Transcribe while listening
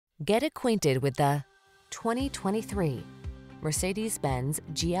Get acquainted with the 2023 Mercedes-Benz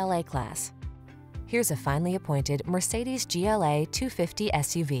GLA class. Here's a finely appointed Mercedes GLA 250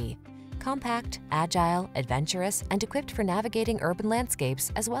 SUV. Compact, agile, adventurous, and equipped for navigating urban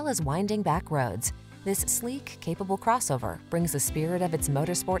landscapes as well as winding back roads. This sleek, capable crossover brings the spirit of its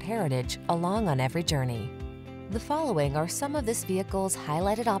motorsport heritage along on every journey. The following are some of this vehicle's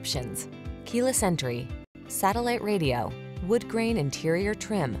highlighted options: keyless entry, satellite radio, wood grain interior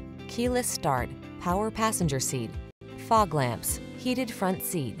trim, keyless start, power passenger seat, fog lamps, heated front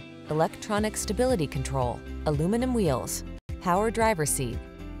seat, electronic stability control, aluminum wheels, power driver seat.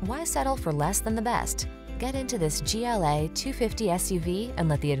 Why settle for less than the best? Get into this GLA 250 SUV and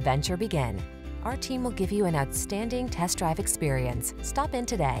let the adventure begin. Our team will give you an outstanding test drive experience. Stop in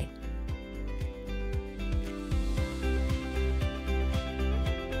today.